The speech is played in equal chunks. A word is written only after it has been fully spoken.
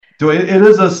So it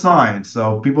is a sign.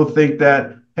 So people think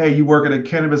that, hey, you work at a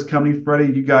cannabis company,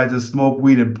 Freddie, you guys just smoke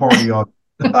weed and party all.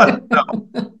 No,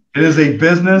 it is a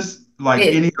business like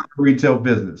any It other retail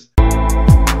business.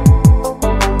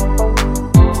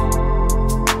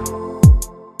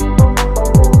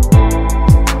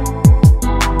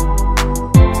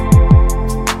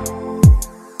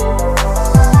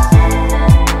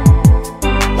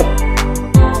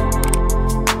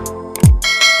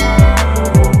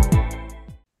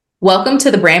 Welcome to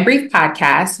the Brand Brief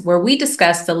podcast, where we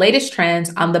discuss the latest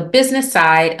trends on the business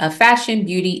side of fashion,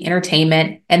 beauty,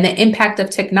 entertainment, and the impact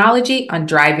of technology on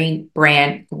driving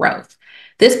brand growth.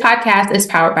 This podcast is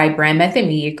powered by Brand Method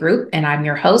Media Group, and I'm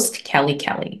your host, Kelly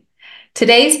Kelly.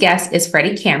 Today's guest is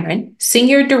Freddy Cameron,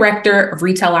 Senior Director of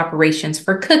Retail Operations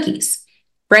for Cookies.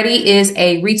 Freddy is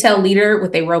a retail leader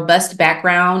with a robust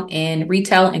background in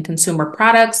retail and consumer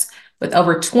products, with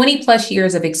over 20 plus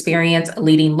years of experience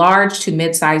leading large to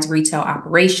mid-sized retail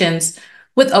operations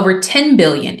with over 10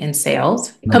 billion in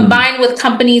sales, combined with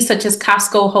companies such as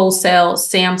Costco Wholesale,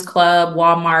 Sam's Club,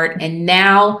 Walmart, and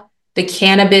now the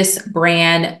cannabis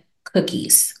brand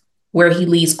Cookies, where he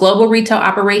leads global retail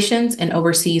operations and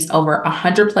oversees over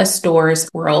 100 plus stores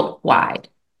worldwide.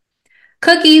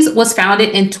 Cookies was founded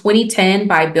in 2010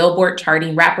 by Billboard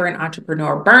charting rapper and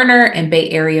entrepreneur Burner and Bay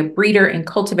Area breeder and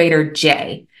cultivator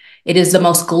Jay. It is the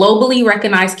most globally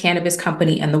recognized cannabis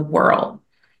company in the world.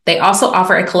 They also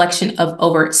offer a collection of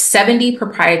over 70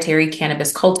 proprietary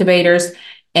cannabis cultivators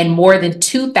and more than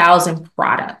 2,000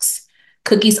 products.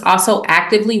 Cookies also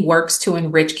actively works to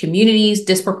enrich communities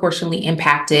disproportionately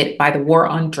impacted by the war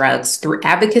on drugs through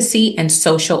advocacy and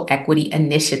social equity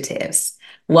initiatives.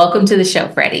 Welcome to the show,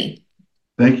 Freddie.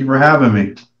 Thank you for having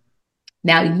me.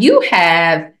 Now, you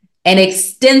have an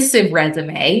extensive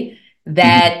resume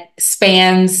that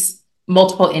spans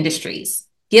multiple industries.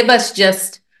 Give us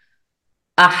just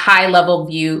a high level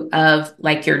view of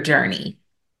like your journey.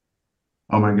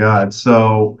 Oh my God.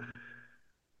 So,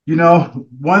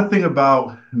 one thing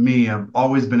about me, I've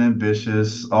always been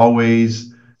ambitious,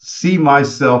 always see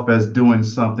myself as doing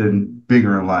something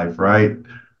bigger in life, right?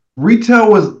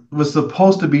 Retail was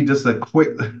supposed to be just a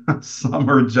quick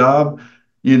summer job,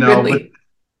 but Really?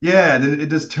 yeah, it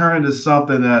just turned into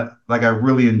something that like I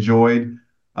really enjoyed.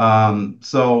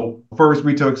 So first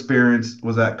retail experience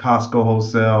was at Costco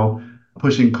Wholesale,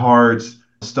 pushing carts,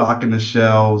 stocking the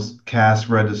shelves, cash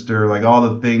register, like all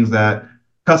the things that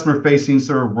customer facing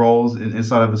sort of roles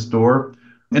inside of a store.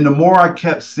 And the more I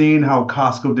kept seeing how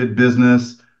Costco did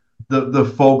business,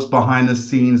 the folks behind the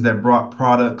scenes that brought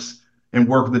products and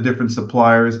worked with the different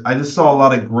suppliers, I just saw a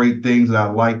lot of great things that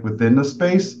I liked within the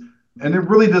space. And it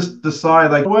really just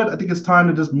decided, like, what? I think it's time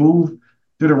to just move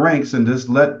through the ranks and just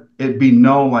let it be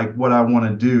known, like, what I want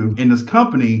to do in this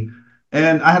company.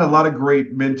 And I had a lot of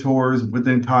great mentors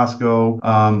within Costco,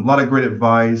 a lot of great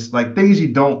advice, like things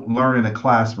you don't learn in a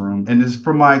classroom. And it's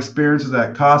from my experiences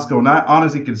at Costco. And I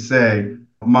honestly could say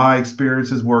my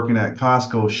experiences working at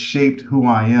Costco shaped who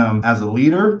I am as a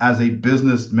leader, as a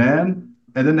businessman,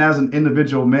 and then as an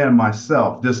individual man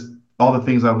myself. Just all the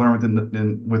things I learned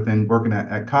within working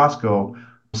at Costco.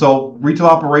 So retail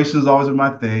operations has always been my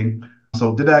thing.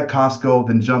 So did that at Costco,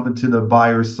 then jumped into the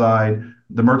buyer's side,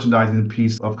 the merchandising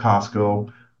piece of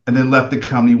Costco, and then left the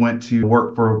company, went to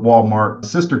work for Walmart,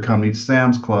 sister company,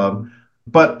 Sam's Club.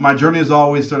 But my journey has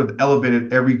always sort of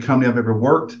elevated every company I've ever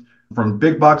worked, from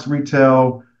big box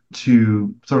retail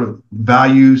to sort of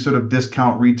value, sort of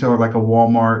discount retailer like a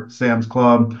Walmart, Sam's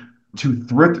Club, to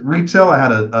thrift retail. I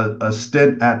had a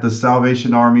stint at the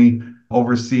Salvation Army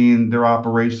overseeing their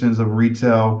operations of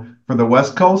retail for the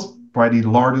West Coast, probably the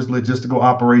largest logistical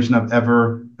operation I've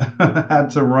ever had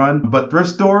to run. But thrift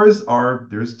stores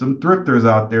there's some thrifters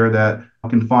out there that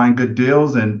can find good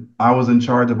deals. And I was in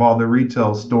charge of all the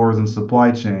retail stores and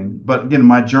supply chain. But again,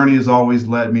 my journey has always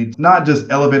led me to not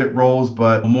just elevated roles,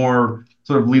 but more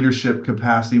sort of leadership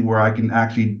capacity where I can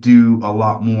actually do a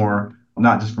lot more,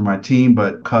 not just for my team,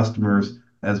 but customers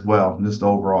as well, and just the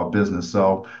overall business.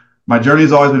 So my journey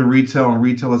has always been retail, and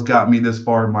retail has got me this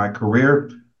far in my career.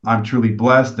 I'm truly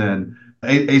blessed, and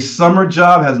a summer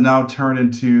job has now turned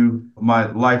into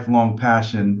my lifelong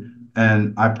passion,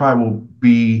 and I probably will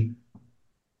be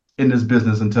in this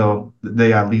business until the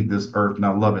day I leave this earth, and I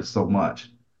love it so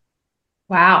much.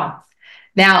 Wow.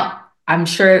 Now, I'm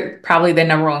sure probably the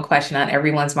number one question on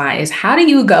everyone's mind is how do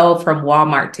you go from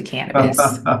Walmart to cannabis?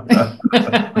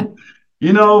 The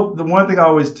one thing I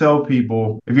always tell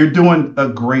people, if you're doing a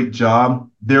great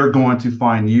job, they're going to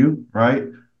find you, right?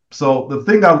 So the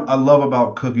thing I love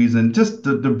about Cookies, and just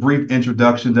the brief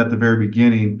introductions at the very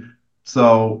beginning.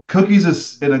 So Cookies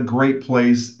is in a great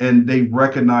place and they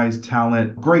recognize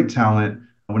talent, great talent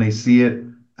when they see it.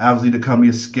 Obviously, the company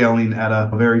is scaling at a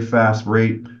very fast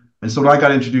rate. And so when I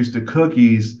got introduced to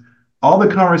cookies, all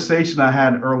the conversation I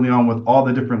had early on with all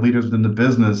the different leaders within the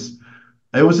business,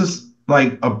 it was just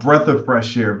like a breath of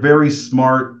fresh air, very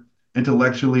smart,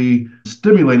 intellectually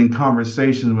stimulating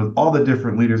conversations with all the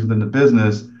different leaders within the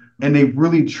business. And they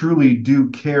really, truly do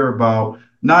care about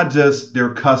not just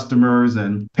their customers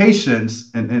and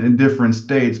patients in different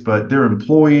states, but their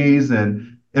employees.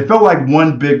 And it felt like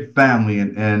one big family.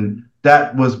 And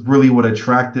that was really what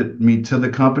attracted me to the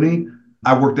company.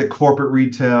 I worked at corporate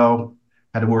retail,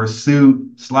 had to wear a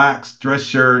suit, slacks, dress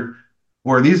shirt,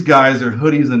 where these guys are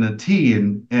hoodies and a tee,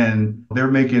 and they're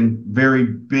making very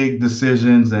big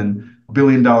decisions and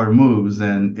billion-dollar moves.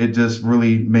 And it just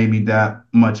really made me that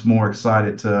much more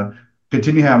excited to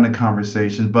continue having the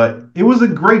conversation. But it was a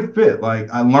great fit. Like,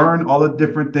 I learned all the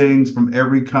different things from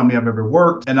every company I've ever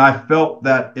worked. And I felt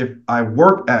that if I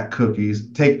work at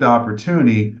Cookies, take the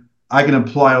opportunity, I can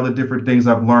apply all the different things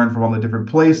I've learned from all the different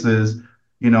places.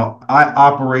 I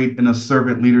operate in a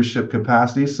servant leadership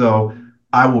capacity. So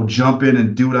I will jump in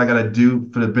and do what I got to do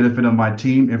for the benefit of my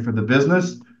team and for the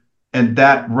business. And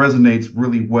that resonates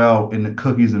really well in the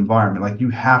cookies environment. Like, you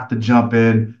have to jump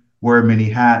in, wear many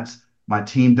hats. My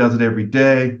team does it every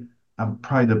day. I'm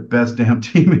probably the best damn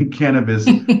team in cannabis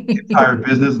entire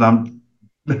business, and I'm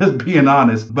just being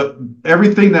honest. But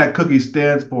everything that Cookie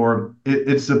stands for,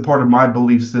 it's a part of my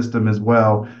belief system as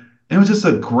well. It was just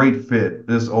a great fit,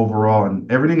 this overall,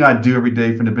 and everything I do every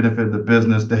day for the benefit of the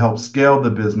business to help scale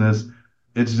the business.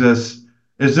 It's just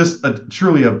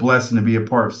truly a blessing to be a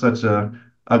part of such a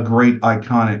great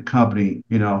iconic company,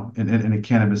 in the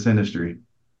cannabis industry.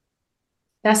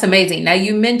 That's amazing. Now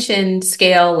you mentioned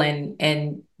scale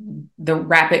and the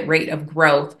rapid rate of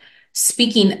growth.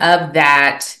 Speaking of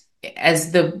that,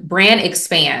 as the brand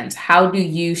expands, how do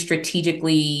you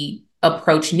strategically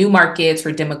approach new markets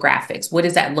or demographics? What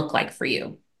does that look like for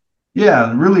you?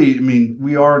 Yeah, really, I mean,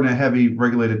 we are in a heavy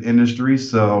regulated industry,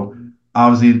 so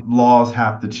obviously laws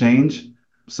have to change.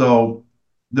 So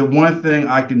the one thing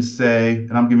I can say,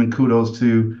 and I'm giving kudos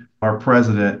to our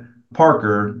president,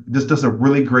 Parker, just does a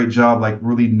really great job, like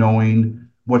really knowing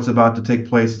what's about to take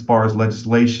place as far as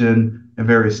legislation in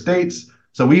various states.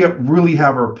 So we really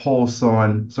have our pulse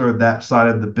on sort of that side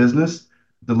of the business,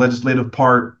 the legislative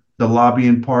part, the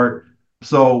lobbying part.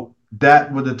 So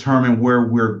that would determine where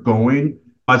we're going.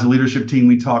 As a leadership team,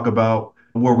 we talk about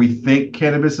where we think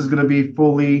cannabis is going to be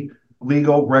fully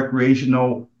legal,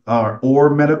 recreational, or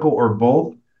medical, or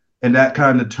both. And that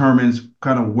kind of determines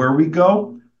kind of where we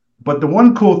go. But the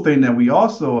one cool thing that we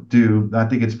also do, I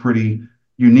think it's pretty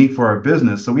unique for our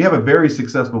business. So we have a very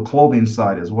successful clothing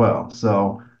side as well.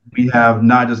 So we have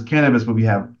not just cannabis, but we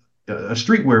have a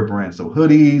streetwear brand. So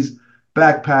hoodies,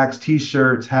 backpacks,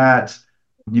 t-shirts, hats.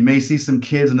 You may see some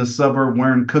kids in the suburb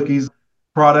wearing cookies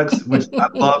products, which I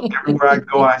love. Everywhere I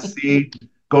go,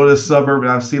 go to the suburb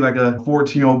and I see like a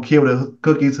 14-year-old kid with a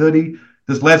cookies hoodie.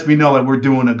 This lets me know that we're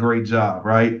doing a great job,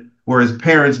 right? Whereas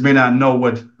parents may not know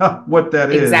what what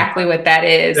that is. Exactly what that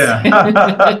is.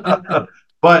 Yeah.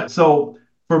 But so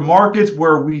for markets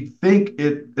where we think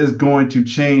it is going to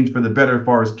change for the better as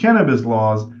far as cannabis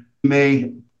laws, we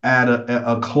may add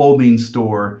a clothing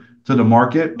store to the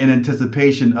market in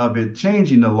anticipation of it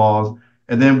changing the laws.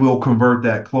 And then we'll convert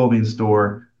that clothing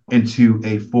store into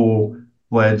a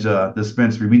full-fledged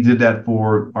dispensary. We did that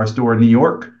for our store in New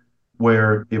York,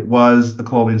 where it was a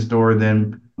clothing store.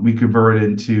 Then we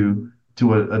converted to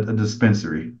a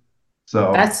dispensary.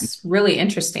 So That's really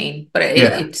interesting. But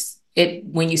yeah, it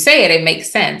when you say it, it makes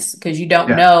sense because you don't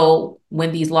yeah. know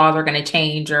when these laws are going to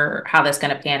change or how that's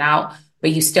going to pan out,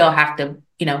 but you still have to,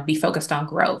 be focused on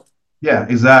growth. Yeah,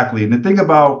 exactly. And the thing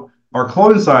about our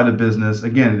clothing side of the business,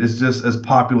 again, it's just as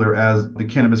popular as the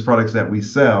cannabis products that we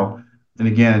sell. And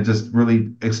again, it just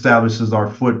really establishes our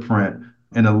footprint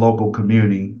in the local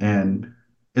community. And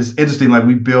it's interesting, like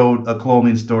we build a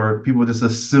clothing store, people just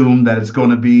assume that it's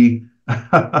going to be,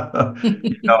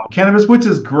 cannabis, which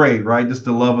is great, right? Just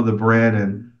the love of the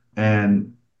brand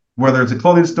and whether it's a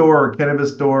clothing store or a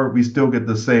cannabis store, we still get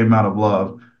the same amount of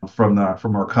love from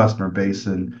our customer base.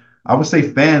 And I would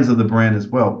say fans of the brand as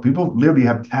well. People literally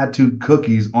have tattooed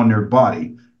cookies on their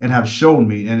body and have shown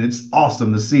me, and it's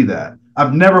awesome to see that.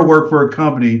 I've never worked for a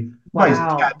company who's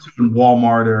Wow. tattooing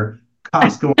Walmart or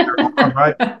Costco on their arm,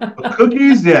 right? But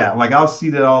cookies, yeah, like I'll see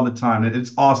that all the time.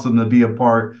 It's awesome to be a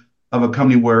part of a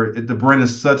company where the brand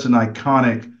is such an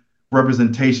iconic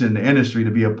representation in the industry.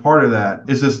 To be a part of that,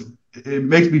 it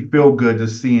makes me feel good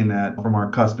just seeing that from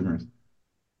our customers.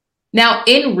 Now,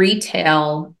 in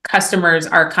retail, customers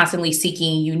are constantly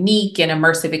seeking unique and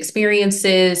immersive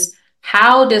experiences.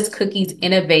 How does Cookies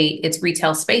innovate its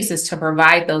retail spaces to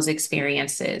provide those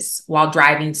experiences while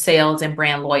driving sales and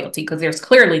brand loyalty? Because there's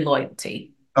clearly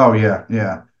loyalty. Oh yeah,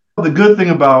 yeah. The good thing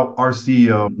about our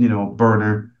CEO,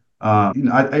 Berner,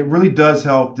 it really does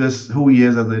help just who he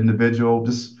is as an individual,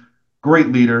 just great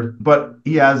leader. But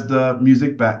he has the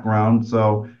music background,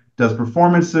 so does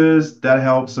performances that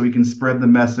helps, so he can spread the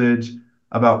message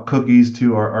about cookies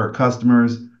to our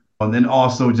customers. And then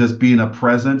also just being a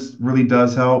presence really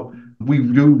does help. We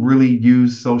do really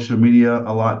use social media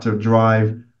a lot to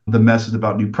drive the message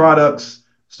about new products,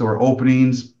 store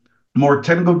openings, more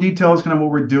technical details, kind of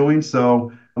what we're doing.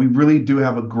 So we really do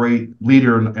have a great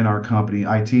leader in our company,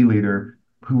 IT leader,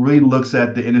 who really looks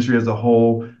at the industry as a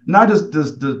whole, not just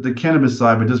the cannabis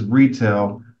side, but just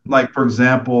retail. Like, for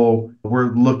example,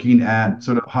 we're looking at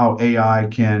sort of how AI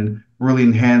can really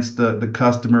enhance the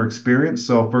customer experience.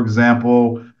 So, for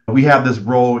example, we have this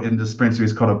role in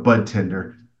dispensaries called a bud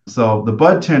tender. So the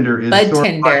bud tender is Bud sort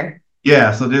of like, tender.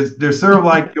 yeah, so there's sort of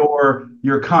like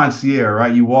your concierge,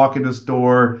 right? You walk in the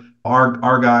store,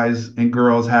 our guys and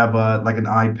girls have like an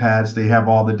iPad. So they have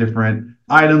all the different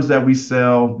items that we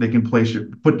sell. They can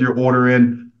put your order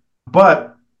in.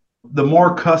 But the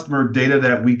more customer data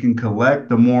that we can collect,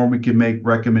 the more we can make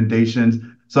recommendations.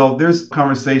 So there's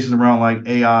conversations around like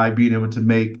AI being able to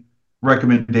make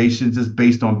recommendations just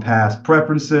based on past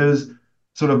preferences,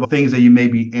 sort of things that you may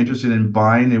be interested in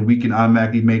buying, and we can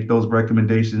automatically make those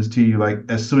recommendations to you like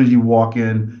as soon as you walk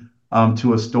in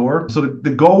to a store. So the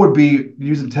goal would be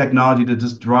using technology to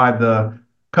just drive the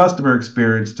customer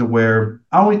experience to where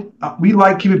we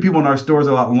like keeping people in our stores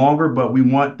a lot longer, but we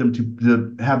want them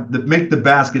to make the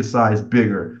basket size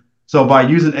bigger. So by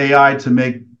using AI to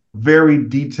make very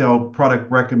detailed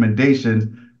product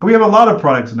recommendations, we have a lot of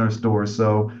products in our stores.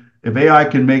 So if AI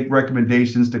can make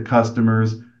recommendations to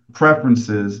customers,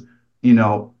 preferences,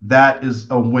 that is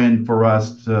a win for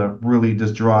us to really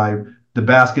just drive the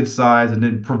basket size and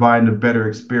then providing a better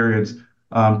experience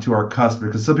to our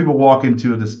customers. Because some people walk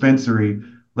into a dispensary,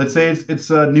 let's say it's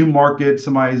a new market,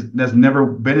 somebody that's never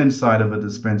been inside of a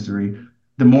dispensary.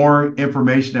 The more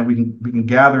information that we can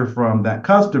gather from that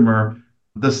customer,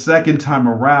 the second time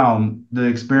around, the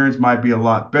experience might be a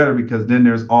lot better because then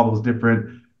there's all those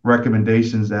different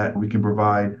recommendations that we can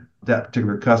provide that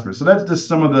particular customer. So that's just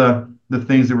some of the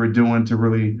things that we're doing to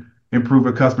really improve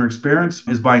a customer experience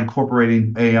is by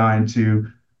incorporating AI into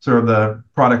sort of the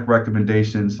product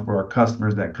recommendations for our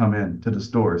customers that come in to the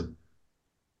stores.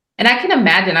 And I can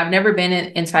imagine, I've never been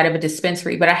inside of a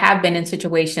dispensary, but I have been in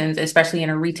situations, especially in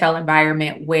a retail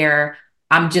environment, where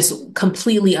I'm just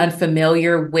completely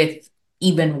unfamiliar with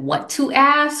even what to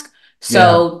ask. Yeah.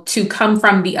 So to come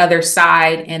from the other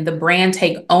side and the brand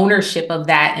take ownership of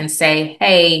that and say,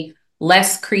 hey,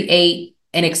 let's create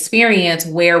an experience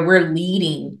where we're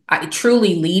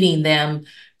truly leading them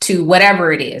to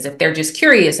whatever it is. If they're just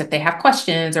curious, if they have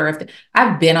questions, or if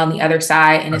I've been on the other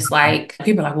side and it's like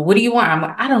people are like, well, what do you want? I'm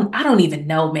like, I don't even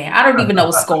know, man. I don't even know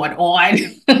what's going on.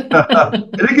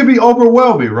 And it can be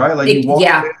overwhelming, right? Like you walk in.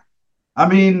 Yeah. I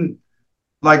mean,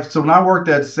 like so when I worked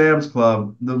at Sam's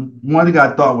Club, the one thing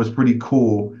I thought was pretty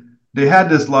cool, they had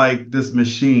this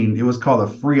machine. It was called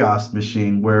a Frios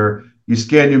machine where you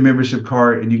scan your membership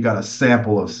card and you got a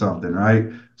sample of something, right?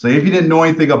 So if you didn't know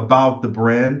anything about the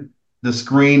brand, the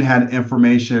screen had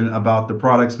information about the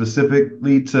product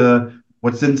specifically to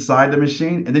what's inside the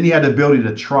machine, and then you had the ability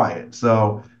to try it.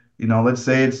 So, let's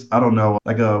say it's, I don't know,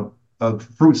 like a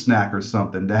fruit snack or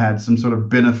something that had some sort of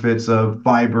benefits of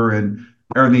fiber and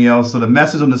everything else. So the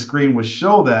message on the screen would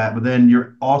show that, but then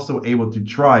you're also able to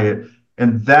try it,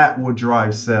 and that would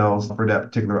drive sales for that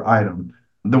particular item.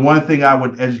 The one thing I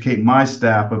would educate my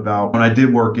staff about when I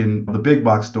did work in the big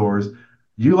box stores,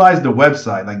 utilize the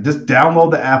website. Like just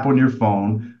download the app on your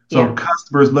phone. So if Yeah.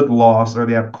 customers look lost or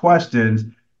they have questions,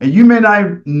 and you may not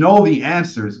even know the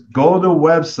answers, go to the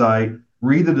website,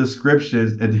 read the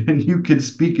descriptions, and then you can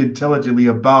speak intelligently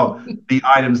about the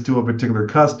items to a particular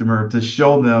customer to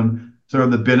show them sort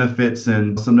of the benefits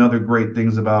and some other great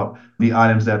things about the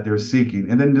items that they're seeking.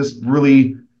 And then just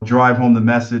really drive home the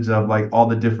message of like all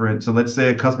the different. So let's say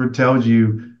a customer tells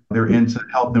you they're into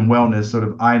health and wellness sort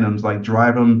of items, like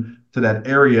drive them to that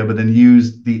area, but then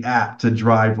use the app to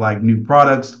drive like new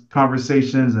products,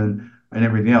 conversations, and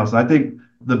everything else. I think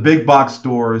the big box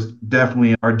stores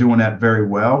definitely are doing that very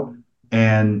well.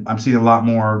 And I'm seeing a lot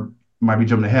more, might be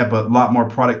jumping ahead, but a lot more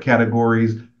product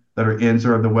categories that are in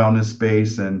sort of the wellness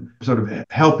space and sort of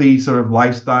healthy sort of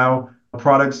lifestyle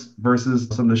products versus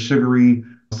some of the sugary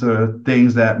sort of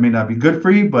things that may not be good for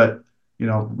you, but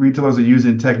retailers are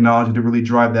using technology to really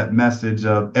drive that message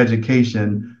of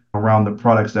education around the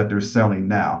products that they're selling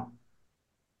now.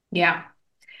 Yeah.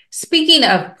 Speaking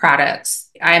of products,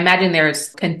 I imagine there's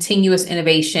continuous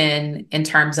innovation in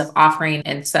terms of offering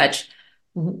and such.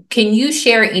 Can you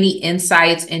share any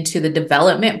insights into the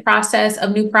development process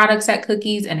of new products at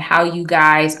Cookies and how you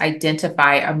guys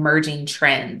identify emerging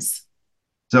trends?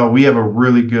 So we have a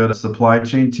really good supply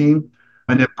chain team,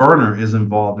 and then Burner is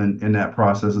involved in that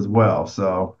process as well.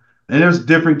 So, and there's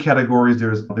different categories.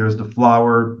 There's the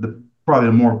flower, the probably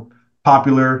the more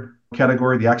popular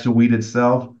category, the actual weed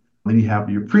itself. Then you have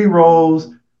your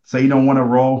pre-rolls. Say you don't want to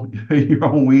roll your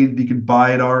own weed, you can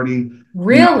buy it already,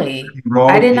 Really? I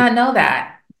rolled. did not know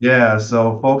that. Yeah,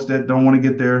 so folks that don't want to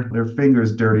get their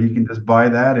fingers dirty, you can just buy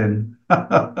that and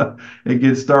and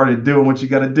get started doing what you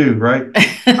got to do, right?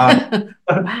 Um,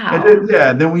 and then, Wow.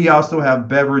 yeah, then we also have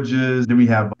beverages. Then we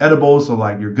have edibles, so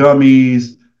like your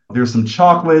gummies. There's some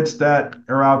chocolates that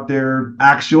are out there,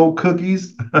 actual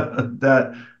cookies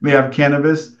that may have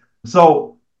cannabis.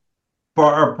 So for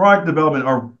our product development,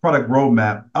 our product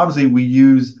roadmap, obviously we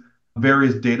use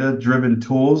various data-driven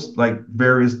tools, like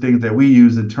various things that we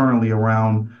use internally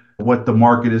around what the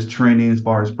market is trending as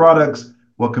far as products,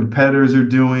 what competitors are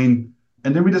doing,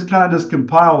 and then we just kind of just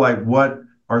compile like what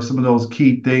are some of those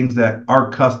key things that our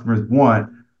customers want,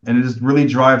 and it just really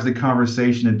drives the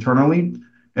conversation internally.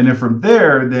 And then from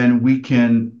there, then we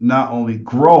can not only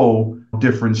grow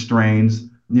different strains,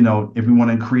 if we want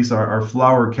to increase our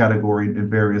flower category in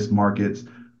various markets.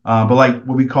 But like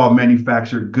what we call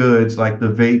manufactured goods, like the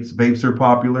vapes are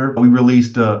popular. We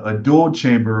released a dual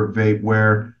chamber vape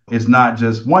where it's not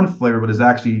just one flavor, but it's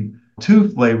actually two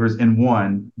flavors in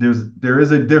one. There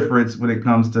is a difference when it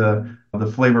comes to the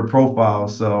flavor profile.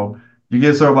 So you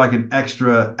get sort of like an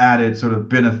extra added sort of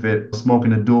benefit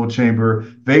smoking a dual chamber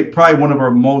vape, probably one of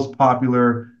our most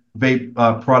popular vape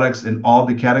products in all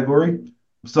the category.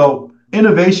 So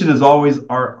innovation is always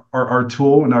our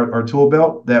tool and our tool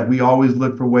belt that we always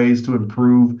look for ways to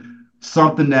improve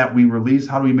something that we release.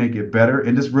 How do we make it better?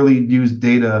 And just really use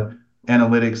data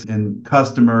analytics and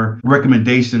customer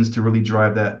recommendations to really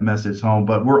drive that message home.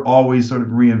 But we're always sort of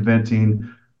reinventing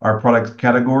our product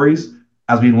categories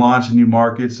as we launch a new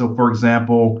market. So, for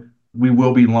example, we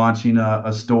will be launching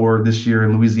a store this year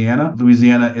in Louisiana.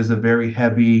 Louisiana is a very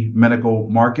heavy medical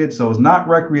market, so it's not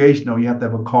recreational. You have to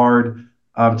have a card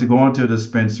to go into a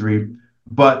dispensary,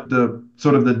 but the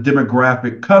sort of the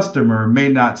demographic customer may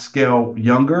not scale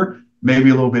younger, maybe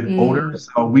a little bit older. Mm,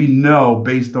 So we know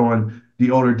based on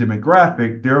the older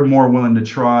demographic, they're more willing to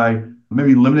try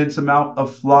maybe limited amount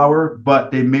of flower,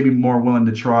 but they may be more willing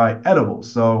to try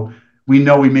edibles. So we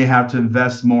know we may have to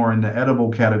invest more in the edible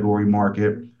category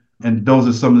market. And those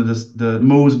are some of the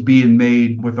moves being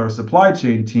made with our supply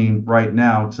chain team right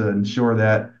now to ensure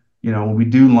that, when we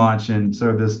do launch in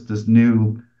sort of this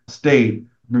new state,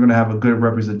 we're going to have a good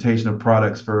representation of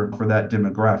products for that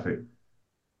demographic.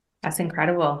 that's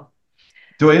incredible.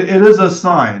 So it is a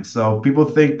science. So people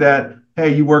think that,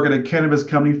 hey, you work at a cannabis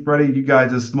company, Freddie, you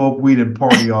guys just smoke weed and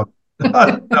party all.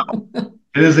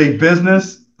 It is a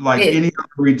business like any It other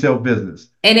retail business.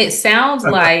 and it sounds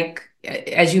like,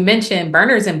 as you mentioned,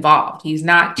 Burner's involved. He's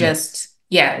not Yeah. just,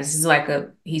 yeah, this is like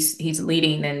he's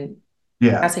leading, and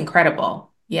Yeah. that's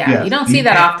incredible. Yeah, you Yes. don't see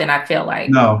that often, I feel like.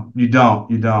 No, you don't.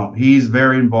 You don't. He's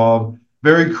very involved,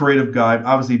 very creative guy.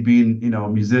 Obviously, being a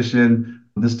musician,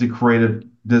 this the creative.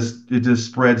 This it just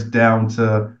spreads down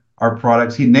to our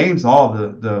products. He names all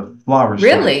the flower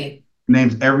strains. Really?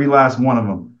 Names every last one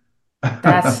of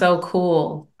That's them. so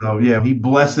cool. So yeah, he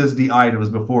blesses the items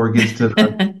before it gets to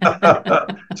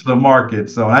the to the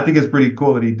market. So I think it's pretty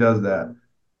cool that he does that.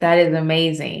 That is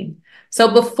amazing.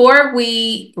 So before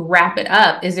we wrap it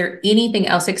up, is there anything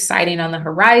else exciting on the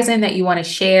horizon that you want to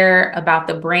share about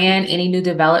the brand? Any new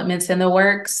developments in the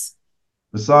works?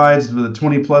 Besides the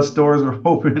 20 plus stores we're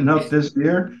opening up this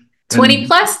year, 20 and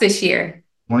plus this year.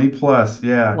 20 plus,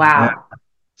 yeah. Wow.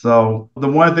 So the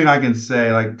one thing I can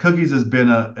say, like Cookies has been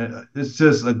it's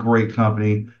just a great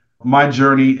company. My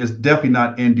journey is definitely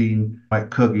not ending like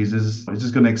Cookies. It's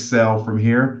just going to excel from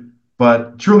here.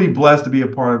 But truly blessed to be a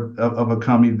part of a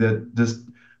company that just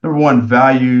number one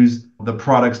values the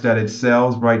products that it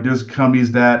sells. Right? There's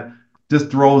companies that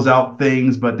just throws out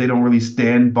things, but they don't really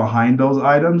stand behind those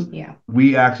items. Yeah.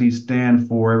 We actually stand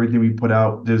for everything we put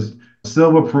out. There's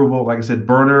seal of approval. Like I said,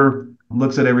 Burner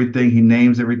looks at everything, he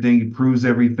names everything, he proves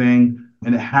everything,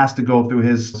 and it has to go through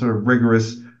his sort of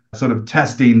rigorous sort of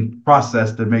testing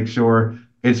process to make sure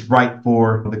it's right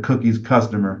for the cookies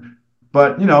customer.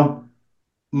 But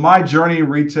my journey in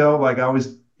retail, like I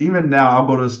always, even now, I'll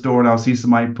go to the store and I'll see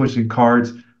somebody pushing carts,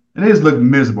 and they just look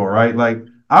miserable, right? Like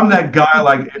I'm that guy,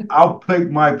 like I'll take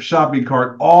my shopping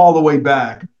cart all the way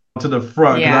back to the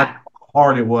front because I know Yeah. how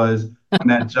hard it was on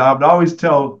that job. And I always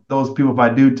tell those people if I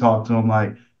do talk to them,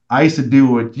 like, I used to do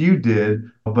what you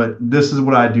did, but this is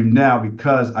what I do now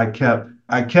because I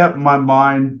kept my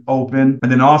mind open.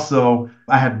 And then also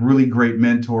I had really great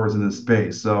mentors in this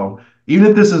space. So even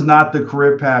if this is not the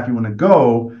career path you want to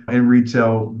go in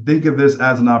retail, think of this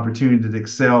as an opportunity to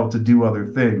excel, to do other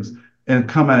things and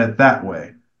come at it that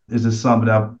way. Is just something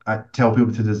that I tell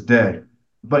people to this day.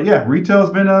 But yeah, retail has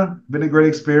been a great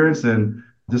experience, and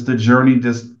just the journey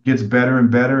just gets better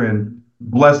and better. And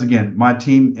blessed again, my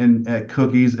team in at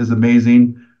Cookies is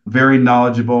amazing, very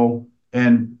knowledgeable.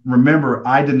 And remember,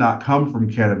 I did not come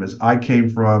from cannabis. I came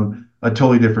from a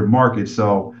totally different market.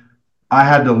 So I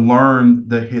had to learn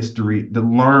the history, to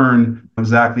learn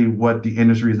exactly what the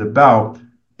industry is about,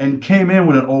 and came in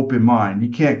with an open mind. You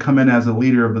can't come in as a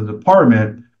leader of the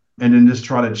department and then just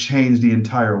try to change the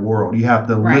entire world. You have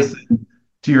to Right. listen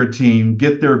to your team,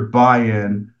 get their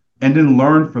buy-in, and then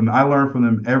learn from them. I learn from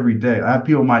them every day. I have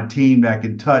people on my team that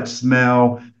can touch,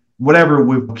 smell, whatever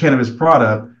with cannabis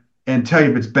product and tell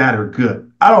you if it's bad or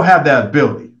good. I don't have that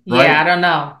ability, Yeah, right? I don't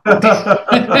know.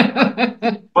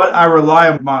 But I rely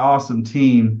on my awesome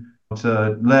team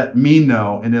to let me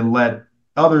know and then let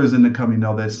others in the company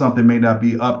know that something may not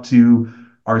be up to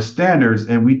our standards,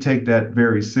 and we take that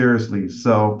very seriously.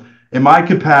 So, in my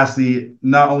capacity,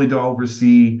 not only do I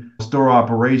oversee store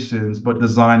operations, but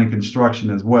design and construction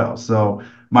as well. So,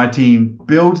 my team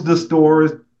builds the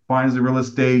stores, finds the real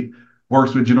estate,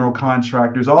 works with general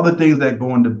contractors, all the things that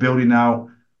go into building out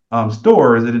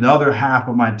stores. And another half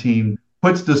of my team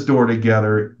puts the store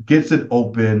together, gets it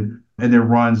open, and then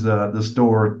runs the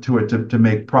store to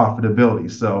make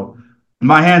profitability. So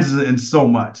my hands is in so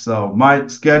much. So my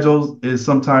schedule is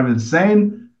sometimes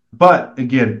insane. But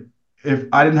again, if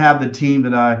I didn't have the team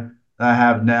that I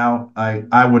have now,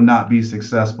 I would not be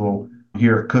successful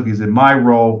here at Cookies. And my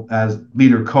role as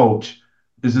leader coach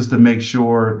is just to make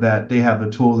sure that they have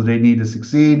the tools that they need to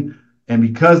succeed. And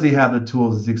because they have the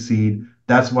tools to succeed,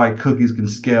 that's why Cookies can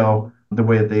scale the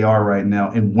way that they are right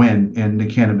now and win in the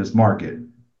cannabis market.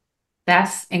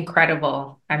 That's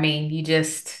incredible. I mean,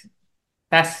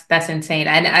 that's insane.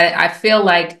 And I feel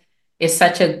like it's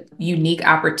such a unique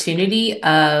opportunity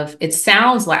of it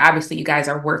sounds like obviously you guys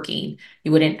are working.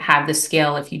 You wouldn't have the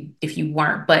scale if you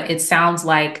weren't, but it sounds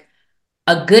like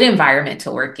a good environment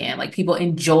to work in. Like people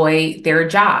enjoy their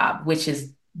job, which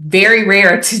is very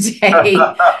rare today.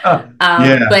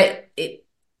 Yeah,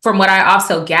 From what I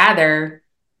also gather,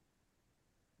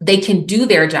 they can do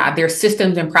their job. There's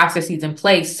systems and processes in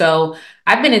place. So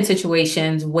I've been in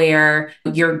situations where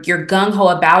you're gung ho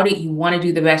about it. You want to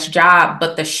do the best job,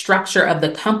 but the structure of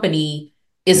the company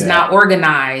is yeah, not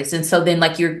organized. And so then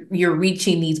like you're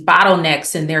reaching these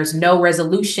bottlenecks and there's no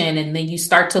resolution. And then you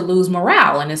start to lose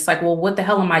morale. And it's like, well, what the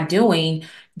hell am I doing?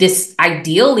 This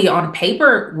ideally on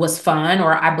paper was fun,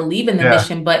 or I believe in the yeah,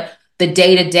 mission, but the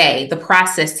day to day, the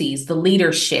processes, the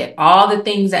leadership, all the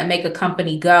things that make a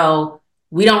company go,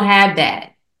 we don't have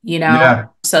that, you know? yeah.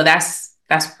 So that's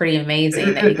pretty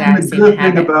amazing that you And the guys seem to good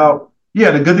have thing it. about,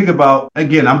 yeah, the good thing about,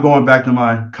 again, I'm going back to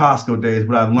my Costco days,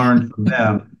 what I learned from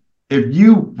them. If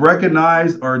you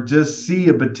recognize or just see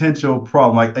a potential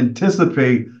problem, like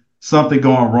anticipate something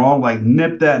going wrong, like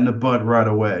nip that in the bud right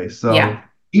away. So Yeah.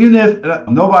 even if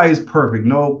nobody's perfect,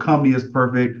 no company is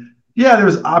perfect, yeah,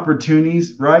 there's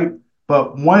opportunities, right?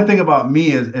 But one thing about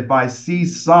me is if I see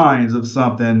signs of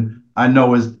something I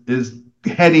know is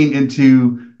heading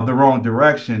into the wrong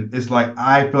direction, it's like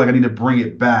I feel like I need to bring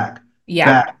it Yeah.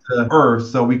 back to earth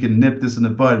so we can nip this in the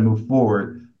bud and move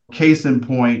forward. Case in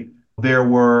point, there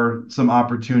were some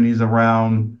opportunities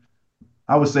around,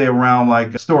 I would say around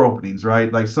like store openings,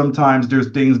 right? Like sometimes there's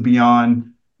things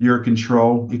beyond your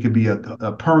control. It could be a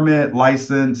permit,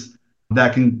 license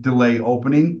that can delay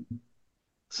opening.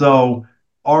 So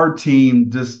our team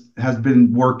just has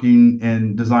been working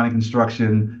in design and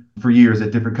construction for years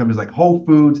at different companies like Whole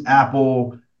Foods,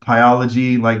 Apple,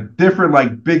 Biology, like different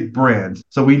like big brands.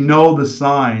 So we know the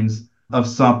signs of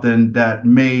something that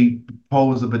may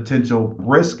pose a potential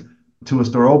risk to a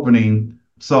store opening.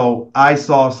 So I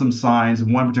saw some signs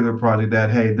in one particular project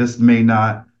that, hey, this may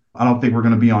not, I don't think we're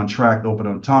going to be on track to open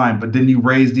on time. But then you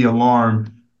raise the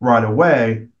alarm right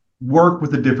away, work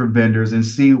with the different vendors and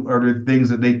see are there things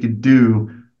that they could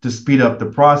do to speed up the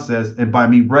process. And by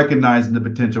me recognizing the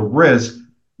potential risk,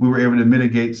 we were able to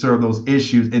mitigate sort of those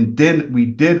issues. And then we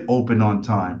did open on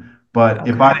time. But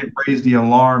if I Okay. didn't raise the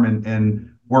alarm and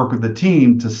work with the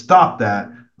team to stop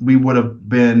that, we would have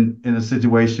been in a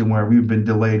situation where we've been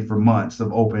delayed for months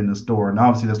of opening the store. And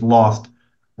obviously that's lost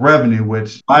revenue,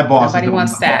 which my bosses Nobody don't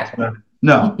wants want lost that. revenue.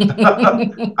 No,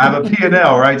 I have a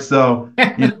P&L, right? So,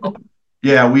 you know,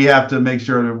 yeah, we have to make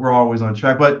sure that we're always on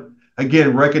track. But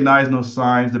again, recognizing those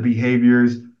signs, the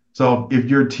behaviors. So if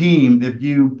your team, if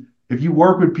you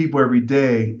work with people every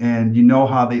day and you know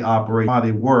how they operate, how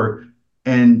they work,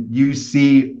 and you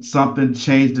see something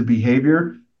change the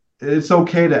behavior, it's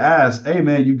okay to ask, "Hey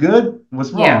man, you good?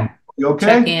 What's wrong? Yeah. You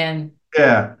Check okay?" in.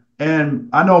 Yeah. And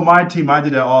I know my team, I do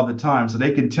that all the time. So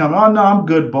they can tell me, "Oh no, I'm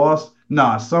good, boss."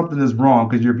 Nah, something is wrong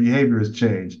because your behavior has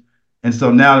changed. And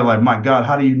so now they're like, "My God,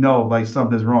 how do you know like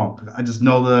something's wrong?" I just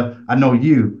know I know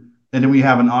you. And then we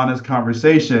have an honest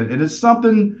conversation. And it's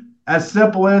something as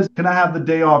simple as, "Can I have the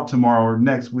day off tomorrow or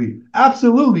next week?"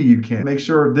 Absolutely, you can. Make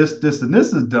sure this, and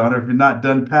this is done. Or if you're not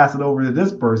done, pass it over to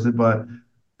this person. But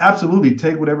absolutely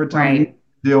take whatever time you need Right.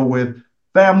 to deal with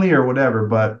family or whatever.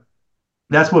 But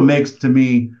that's what makes to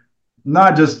me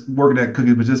not just working at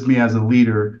Cookies, but just me as a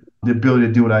leader, the ability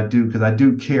to do what I do because I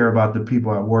do care about the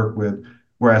people I work with.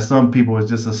 Whereas some people it's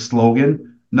just a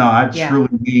slogan. No, I Yeah. truly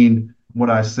mean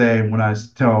what I say when I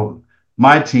tell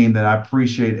my team that I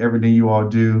appreciate everything you all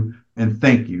do and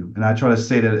thank you. And I try to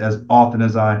say that as often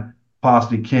as I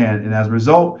possibly can. And as a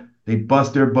result, they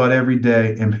bust their butt every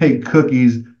day and make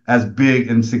Cookies as big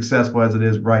and successful as it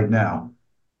is right now.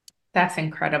 That's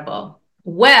incredible.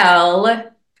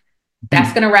 Well,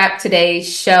 that's going to wrap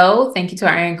today's show. Thank you to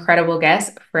our incredible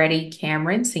guest, Freddie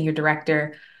Cameron, Senior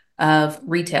Director of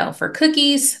Retail for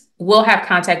Cookies. We'll have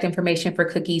contact information for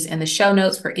Cookies in the show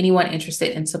notes for anyone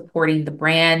interested in supporting the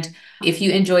brand. If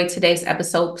you enjoyed today's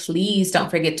episode, please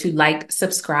don't forget to like,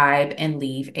 subscribe, and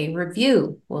leave a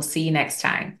review. We'll see you next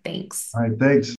time. Thanks. All right, thanks.